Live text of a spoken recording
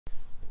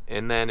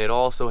And then it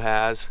also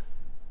has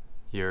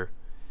your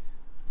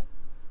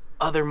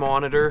other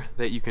monitor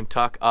that you can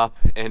tuck up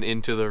and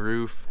into the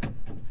roof.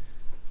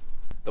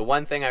 The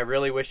one thing I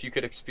really wish you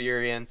could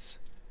experience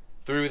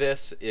through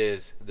this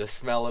is the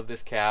smell of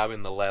this cab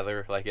and the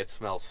leather. Like, it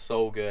smells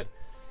so good,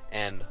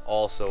 and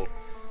also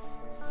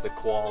the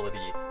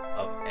quality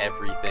of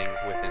everything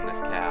within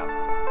this cab.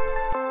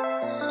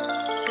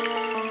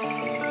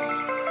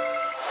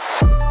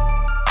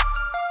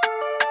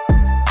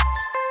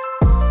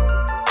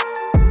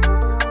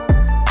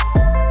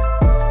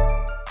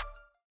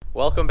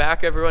 Welcome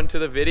back everyone to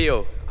the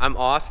video. I'm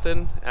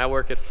Austin and I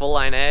work at Full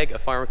Line Ag, a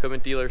farm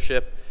equipment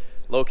dealership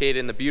located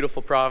in the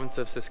beautiful province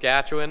of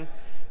Saskatchewan.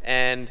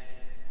 And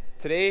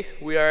today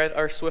we are at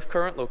our Swift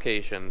Current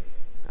location.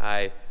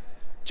 I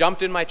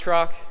jumped in my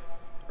truck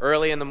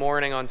early in the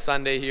morning on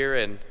Sunday here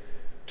and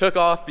took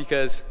off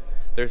because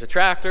there's a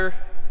tractor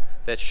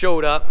that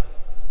showed up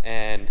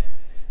and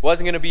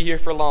wasn't going to be here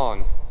for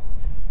long.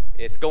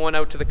 It's going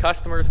out to the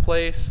customer's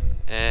place,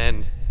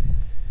 and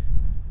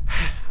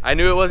I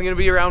knew it wasn't going to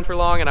be around for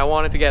long, and I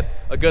wanted to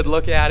get a good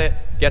look at it,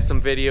 get some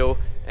video,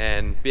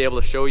 and be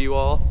able to show you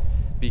all,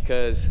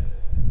 because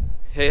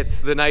it's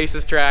the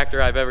nicest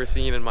tractor I've ever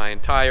seen in my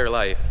entire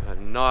life.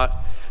 I'm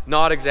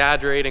not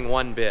exaggerating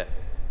one bit.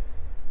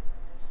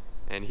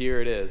 And here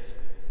it is.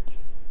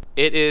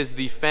 It is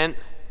the FENDT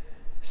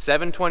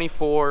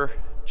 724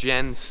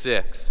 Gen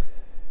 6.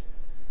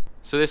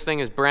 So this thing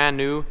is brand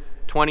new,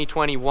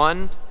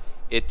 2021.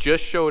 It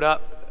just showed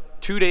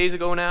up 2 days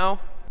ago now.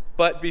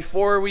 But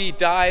before we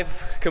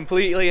dive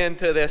completely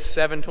into this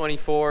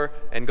 724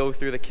 and go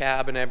through the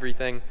cab and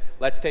everything,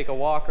 let's take a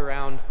walk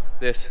around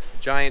this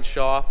giant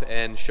shop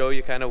and show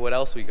you kind of what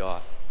else we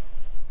got.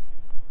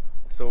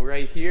 So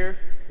right here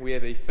we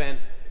have a FENDT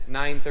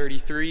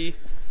 933.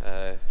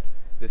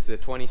 This is a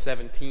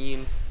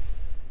 2017,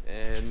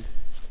 and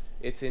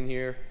it's in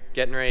here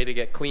getting ready to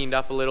get cleaned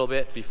up a little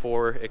bit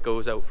before it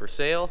goes out for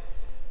sale.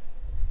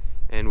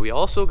 And we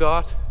also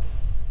got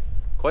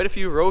quite a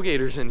few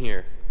Rogators in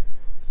here.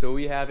 So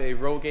we have a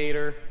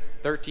Rogator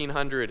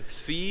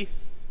 1300C.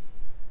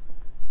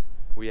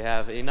 We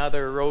have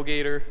another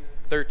Rogator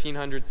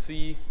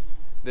 1300C.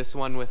 This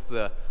one with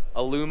the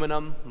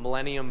aluminum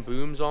Millennium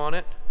booms on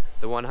it,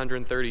 the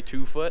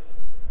 132 foot.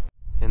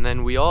 And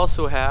then we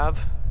also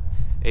have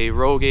a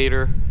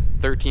Rogator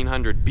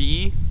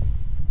 1300B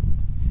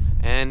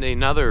and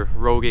another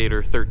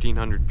Rogator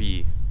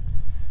 1300B.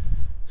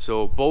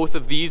 So both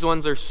of these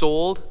ones are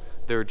sold.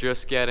 They're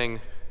just getting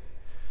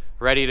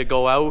ready to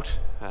go out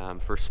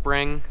for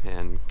spring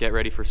and get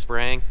ready for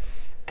spraying.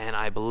 And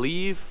I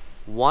believe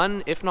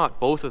one, if not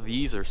both of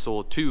these, are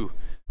sold too.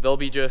 They'll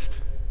be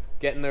just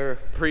getting their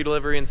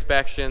pre-delivery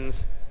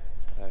inspections,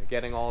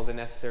 getting all the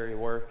necessary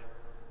work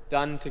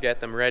done to get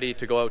them ready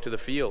to go out to the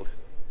field.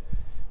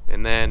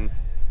 And then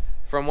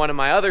from one of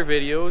my other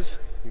videos,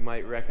 you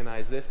might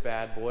recognize this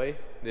bad boy.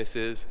 This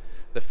is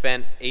the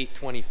FENDT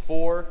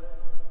 824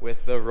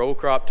 with the row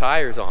crop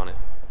tires on it.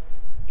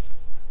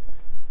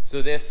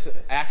 So this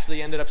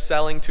actually ended up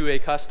selling to a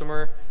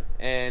customer,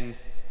 and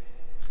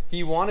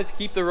he wanted to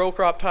keep the row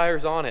crop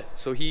tires on it.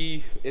 So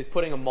he is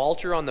putting a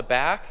mulcher on the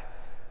back,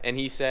 and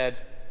he said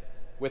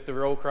with the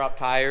row crop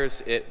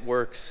tires it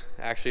works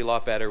actually a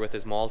lot better with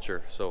his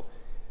mulcher. So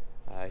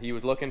he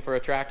was looking for a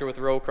tractor with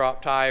row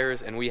crop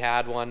tires, and we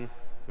had one,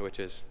 which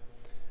is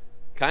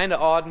kind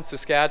of odd in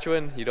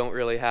Saskatchewan. You don't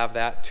really have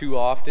that too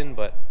often,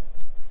 but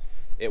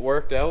it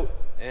worked out,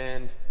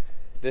 and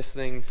this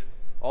thing's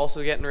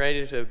also getting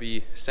ready to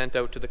be sent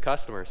out to the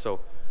customer. So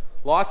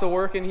lots of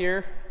work in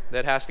here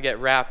that has to get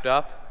wrapped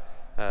up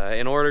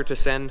in order to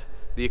send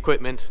the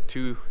equipment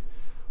to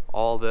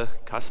all the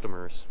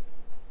customers.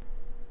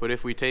 But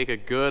if we take a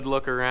good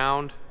look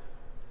around,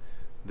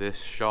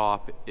 this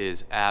shop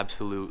is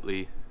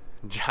absolutely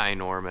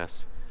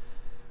ginormous.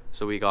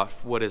 So we got,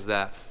 what is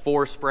that,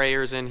 4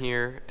 sprayers in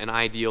here, an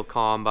ideal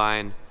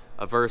combine,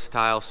 a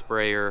versatile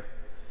sprayer,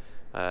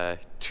 3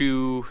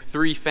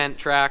 FENDT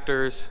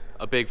tractors,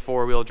 a big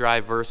 4-wheel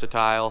drive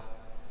versatile,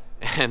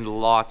 and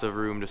lots of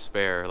room to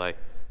spare. Like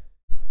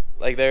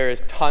there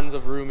is tons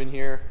of room in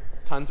here,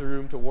 tons of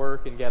room to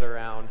work and get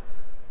around.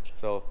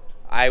 So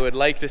I would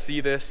like to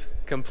see this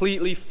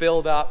completely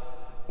filled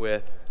up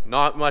with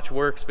not much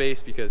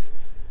workspace, because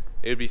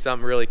it would be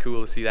something really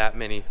cool to see that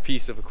many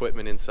pieces of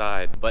equipment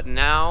inside. But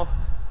now,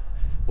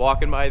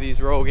 walking by these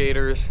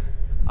Rogators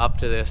up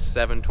to this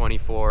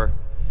 724,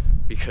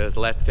 because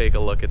let's take a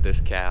look at this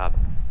cab.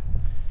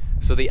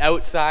 So the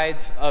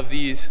outsides of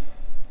these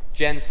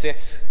Gen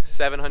 6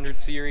 700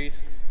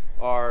 series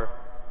are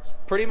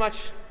pretty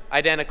much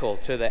identical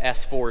to the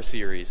S4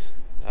 series.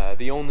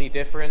 The only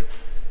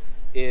difference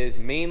is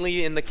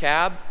mainly in the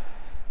cab,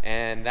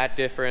 and that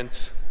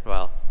difference,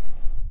 well,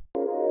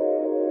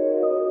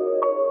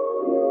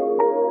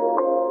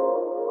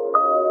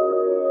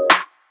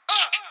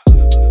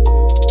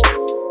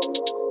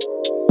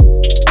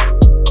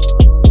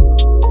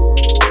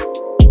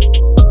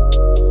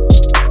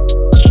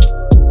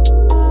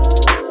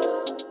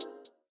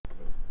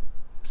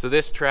 so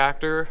this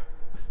tractor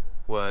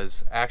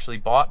was actually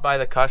bought by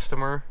the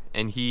customer,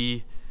 and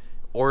he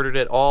ordered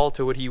it all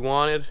to what he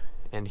wanted,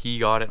 and he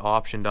got it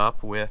optioned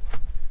up with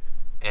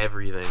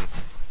everything.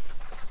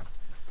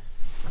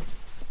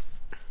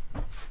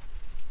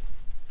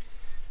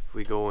 If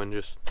we go and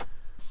just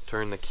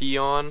turn the key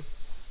on.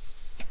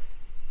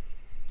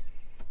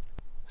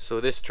 So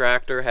this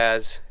tractor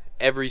has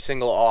every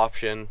single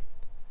option.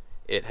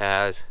 It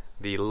has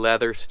the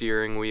leather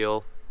steering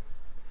wheel.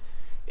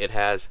 It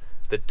has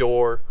the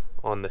door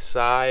on the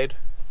side.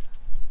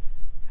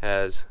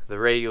 Has the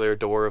regular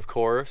door, of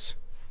course.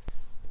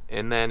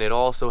 And then it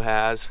also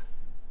has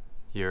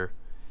your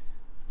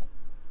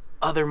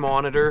other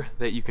monitor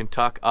that you can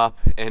tuck up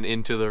and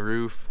into the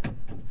roof.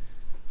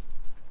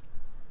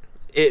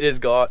 It has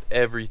got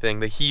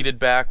everything. The heated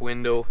back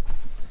window,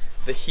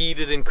 the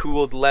heated and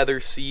cooled leather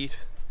seat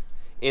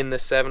in the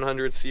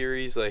 700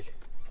 series. Like,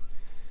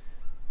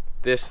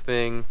 this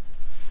thing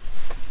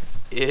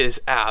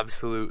is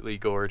absolutely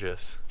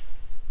gorgeous.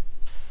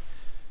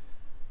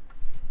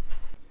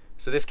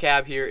 So this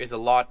cab here is a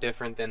lot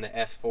different than the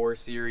S4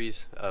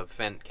 series of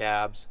Fendt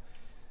cabs.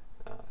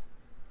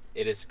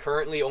 It is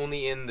currently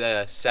only in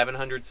the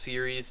 700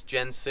 series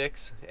Gen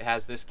 6. It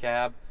has this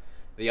cab.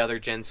 The other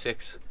Gen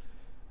 6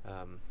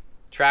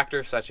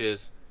 tractors, such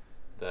as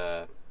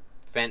the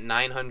FENDT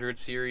 900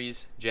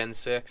 series Gen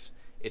 6,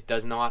 it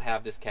does not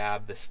have this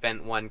cab. This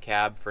FENDT ONE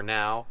cab for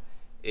now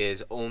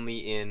is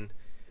only in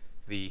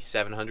the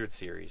 700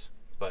 series,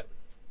 but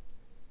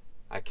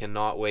I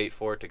cannot wait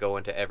for it to go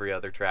into every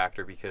other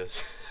tractor,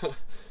 because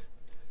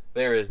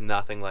there is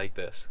nothing like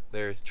this.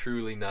 There is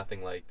truly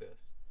nothing like this.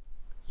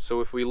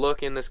 So if we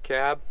look in this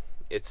cab,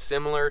 it's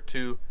similar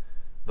to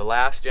the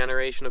last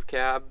generation of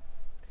cab,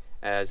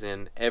 as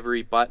in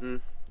every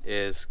button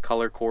is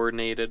color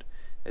coordinated,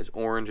 as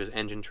orange is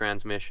engine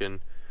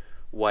transmission,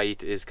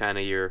 white is kind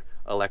of your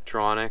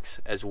electronics,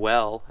 as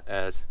well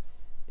as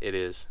it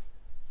is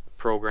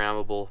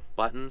programmable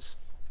buttons.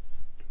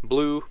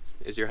 Blue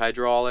is your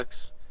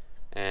hydraulics,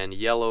 and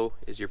yellow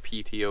is your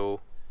PTO,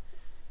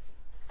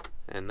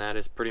 and that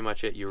is pretty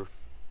much it. Your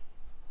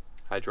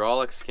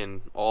hydraulics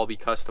can all be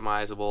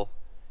customizable.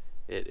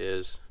 It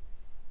is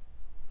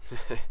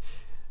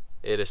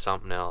it is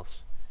something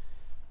else.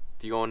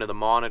 If you go into the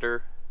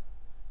monitor,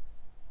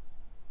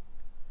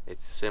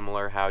 it's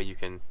similar how you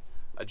can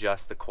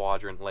adjust the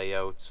quadrant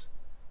layouts.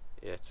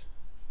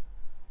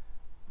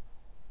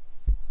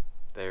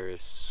 There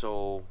is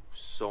so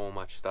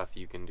much stuff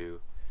you can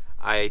do.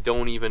 I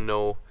don't even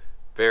know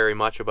very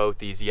much about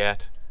these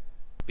yet,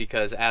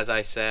 because as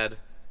I said,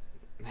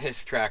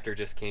 this tractor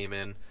just came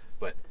in.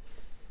 But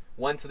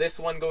once this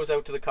one goes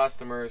out to the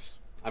customers,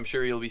 I'm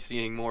sure you'll be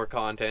seeing more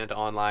content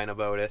online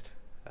about it.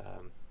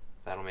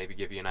 That'll maybe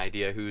give you an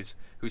idea whose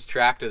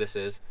tractor this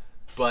is.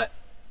 But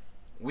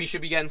we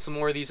should be getting some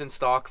more of these in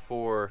stock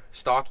for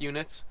stock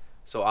units,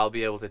 so I'll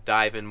be able to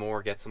dive in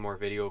more, get some more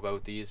video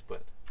about these.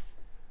 But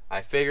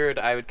I figured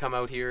I would come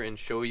out here and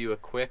show you a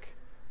quick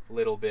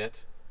little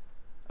bit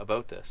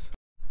about this.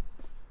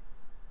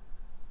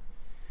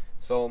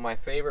 So my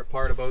favorite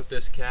part about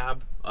this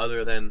cab,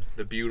 other than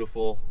the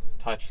beautiful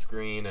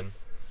touchscreen and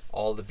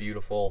all the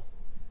beautiful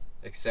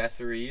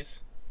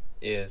accessories,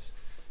 is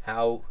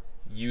how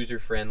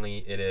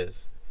user-friendly it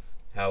is.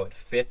 How it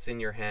fits in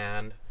your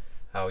hand,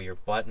 how your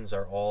buttons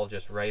are all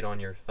just right on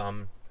your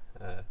thumb,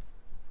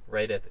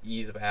 right at the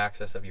ease of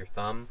access of your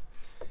thumb.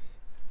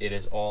 It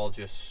is all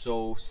just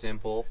so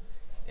simple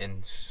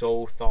and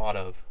so thought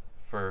of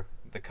for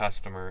the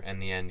customer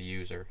and the end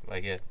user.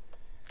 Like,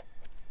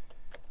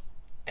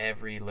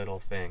 every little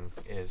thing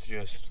is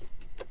just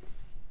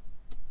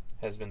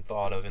has been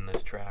thought of in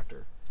this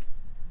tractor.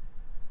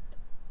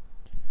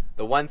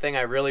 The one thing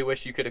I really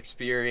wish you could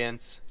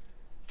experience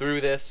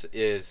through this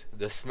is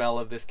the smell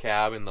of this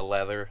cab and the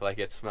leather. Like,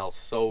 it smells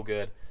so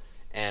good,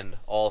 and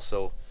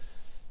also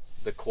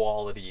the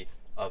quality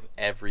of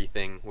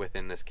everything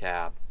within this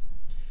cab.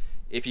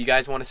 If you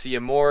guys want to see a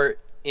more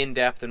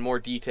in-depth and more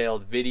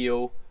detailed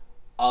video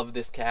of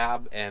this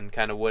cab and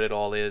kind of what it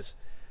all is,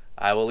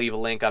 I will leave a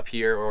link up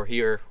here or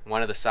here,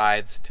 one of the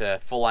sides, to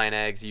Full Line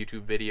Ag's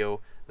YouTube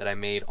video that I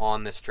made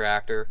on this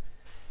tractor.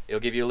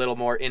 It'll give you a little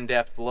more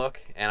in-depth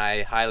look, and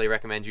I highly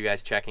recommend you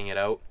guys checking it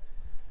out.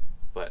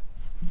 But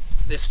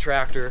this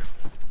tractor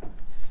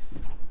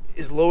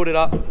is loaded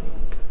up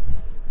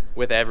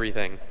with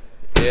everything.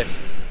 It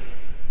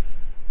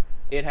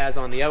has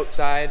on the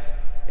outside,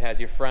 it has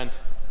your front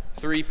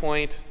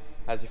 3-point,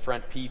 has your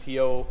front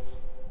PTO,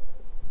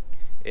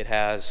 it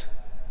has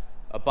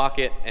a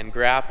bucket and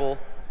grapple.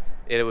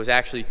 It was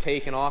actually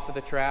taken off of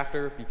the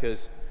tractor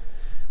because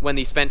when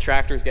these Fendt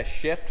tractors get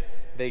shipped,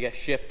 they get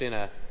shipped in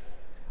a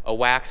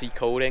waxy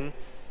coating,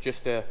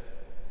 just to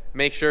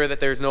make sure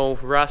that there's no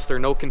rust or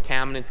no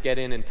contaminants get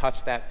in and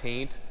touch that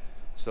paint.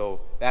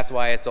 So that's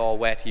why it's all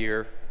wet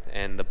here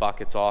and the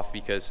bucket's off,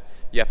 because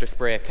you have to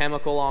spray a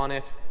chemical on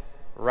it,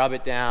 rub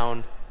it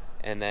down,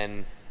 and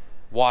then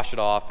wash it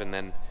off, and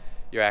then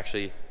you're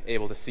actually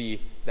able to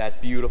see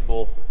that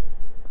beautiful,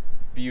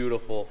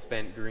 beautiful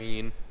Fendt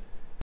green.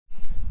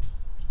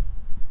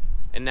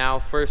 And now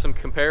for some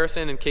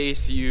comparison, in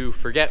case you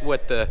forget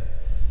what the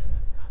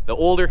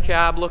older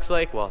cab looks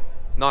like, well,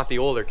 not the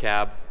older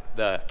cab,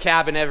 the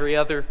cab in every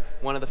other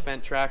one of the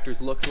Fendt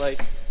tractors looks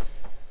like,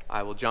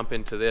 I will jump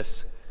into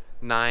this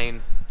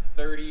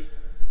 930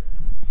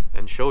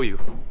 and show you.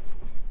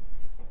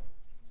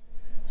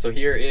 So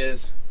here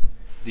is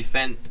the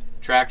Fendt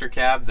tractor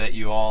cab that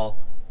you all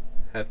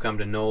have come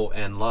to know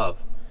and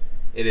love.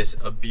 It is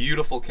a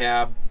beautiful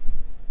cab,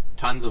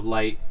 tons of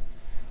light,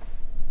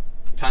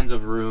 tons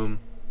of room,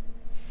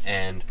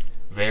 and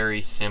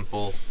very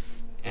simple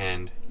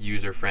and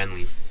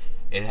user-friendly.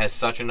 It has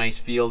such a nice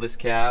feel, this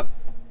cab.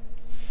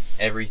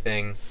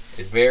 Everything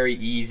is very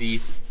easy,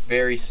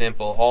 very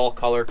simple, all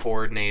color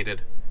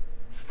coordinated.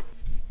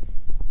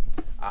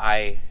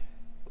 I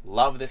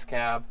love this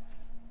cab.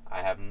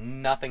 I have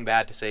nothing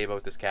bad to say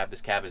about this cab.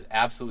 This cab is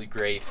absolutely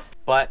great.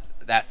 But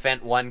that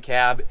FENDT ONE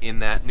cab in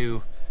that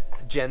new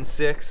Gen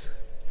 6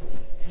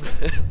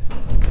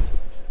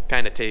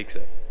 kind of takes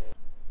it.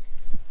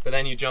 But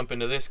then you jump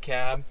into this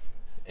cab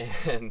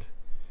and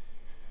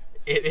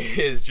it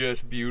is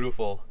just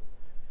beautiful.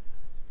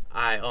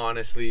 I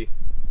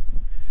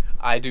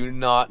do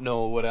not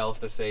know what else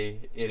to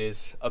say. It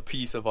is a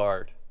piece of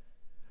art.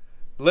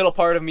 Little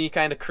part of me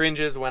kind of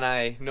cringes when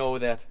I know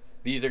that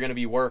these are going to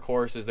be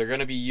workhorses. They're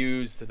going to be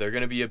used, they're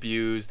going to be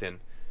abused, and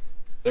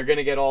they're going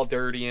to get all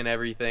dirty and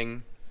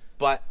everything.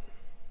 But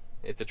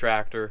it's a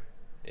tractor.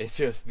 It's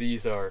just,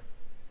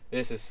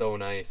 this is so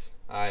nice.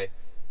 I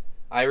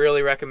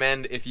really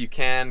recommend, if you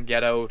can,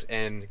 get out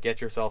and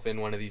get yourself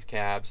in one of these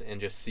cabs and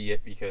just see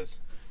it, because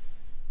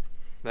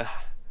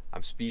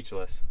I'm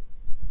speechless.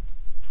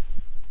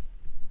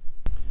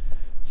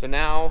 So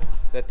now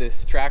that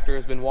this tractor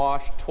has been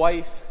washed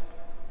twice,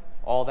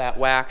 all that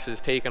wax is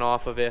taken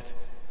off of it.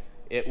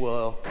 It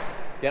will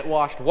get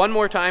washed one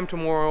more time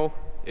tomorrow.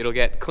 It'll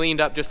get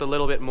cleaned up just a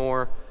little bit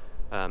more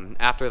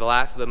after the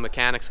last of the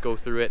mechanics go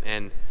through it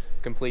and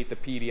complete the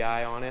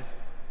PDI on it.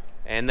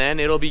 And then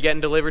it'll be getting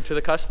delivered to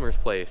the customer's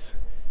place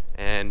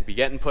and be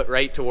getting put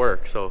right to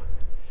work. So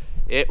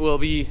it will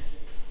be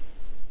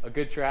a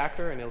good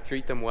tractor and it'll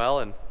treat them well.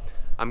 And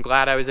I'm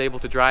glad I was able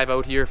to drive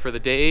out here for the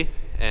day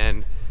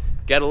and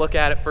get a look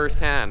at it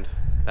firsthand.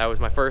 That was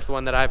my first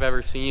one that I've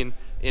ever seen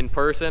in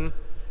person.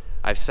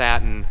 I've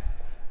sat in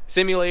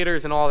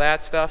simulators and all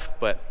that stuff,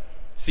 but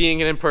seeing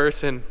it in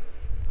person,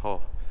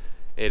 oh,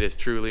 it is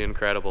truly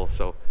incredible.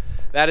 So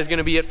that is going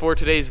to be it for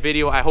today's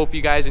video. I hope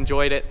you guys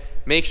enjoyed it.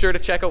 Make sure to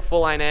check out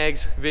Full Line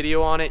Ag's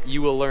video on it.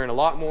 You will learn a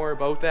lot more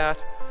about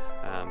that.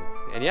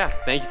 And yeah,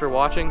 thank you for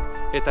watching.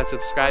 Hit that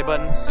subscribe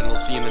button, and we'll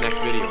see you in the next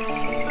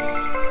video.